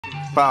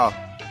Power.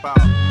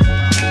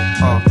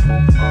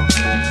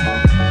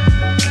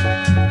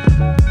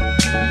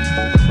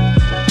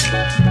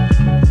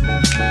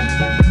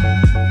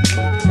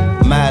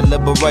 Mad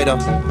liberator,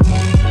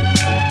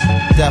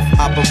 death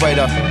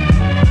operator,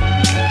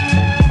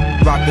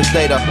 rock the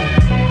data,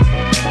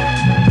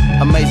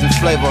 amazing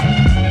flavor.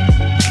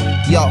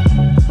 Yo,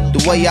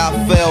 the way I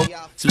feel,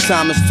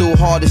 sometimes it's too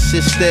hard to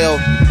sit still.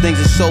 Things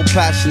are so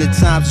passionate,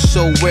 times are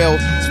so real.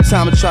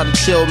 Sometimes I try to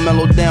chill,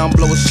 mellow down,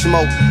 blow a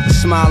smoke. A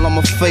smile on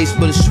my face,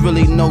 but it's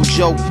really no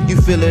joke. You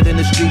feel it in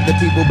the street, the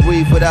people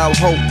breathe without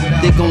hope.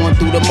 They going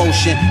through the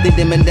motion, they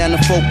dimming down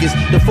the focus.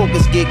 The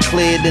focus get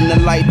cleared and the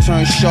light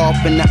turns sharp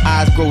and the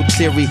eyes grow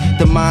teary,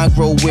 the mind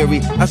grow weary.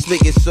 I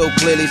speak it so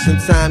clearly,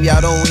 sometimes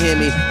y'all don't hear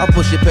me. I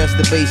push it past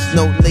the base,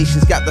 no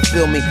nations got to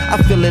feel me.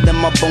 I feel it in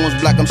my bones,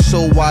 black, I'm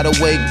so wide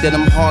awake that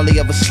I'm hardly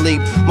ever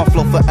sleep. My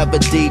flow forever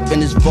deep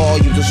in its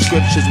volumes of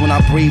scriptures when I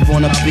breathe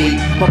on a beat.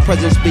 My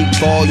presence speak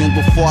volumes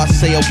before I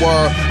say a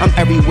word. I'm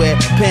everywhere,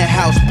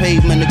 penthouse,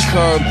 pavement, the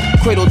curb,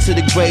 cradle to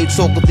the grave,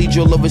 talk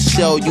cathedral of a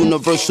shell,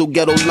 universal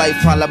ghetto life,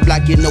 holla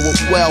black, you know it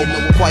well.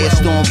 Quiet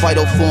storm,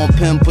 vital form,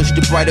 pen push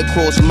the bright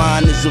across,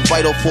 mind is a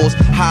vital force,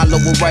 hollow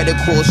right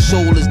across,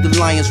 soul is the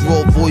lion's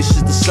roar, voice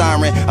is the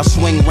siren. I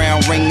swing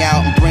round, ring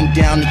out, and bring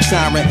down the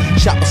tyrant.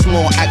 Chop a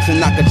small axe and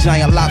knock a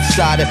giant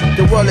lopsided.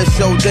 The world is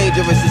so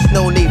dangerous, there's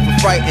no need for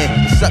frightened.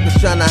 The suckers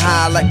trying to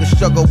hide like the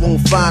struggle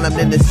won't find them.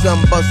 Then the sun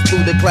busts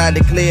through the cloud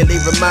to clearly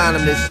remind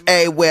them this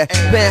everywhere.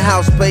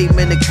 Penthouse,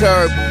 pavement, the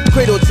curb,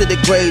 cradle to the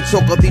grave,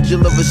 talk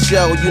cathedral of a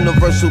shell,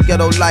 universal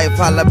ghetto life,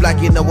 holla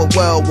black, you know it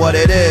well what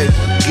it is.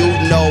 You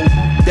know,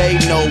 they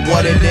know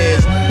what it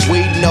is.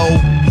 We know,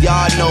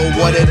 y'all know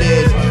what it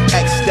is.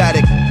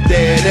 Ecstatic,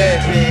 there it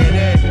is.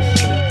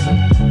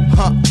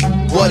 Huh,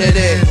 what it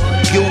is.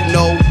 You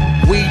know,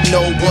 we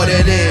know what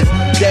it is.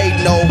 They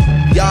know,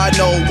 y'all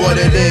know what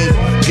it is.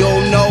 You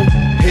know,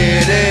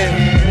 here it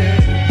is.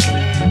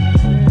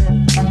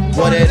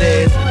 What it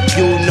is,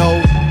 you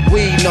know,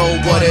 we know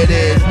what it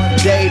is.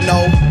 They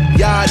know,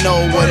 y'all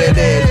know what it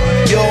is.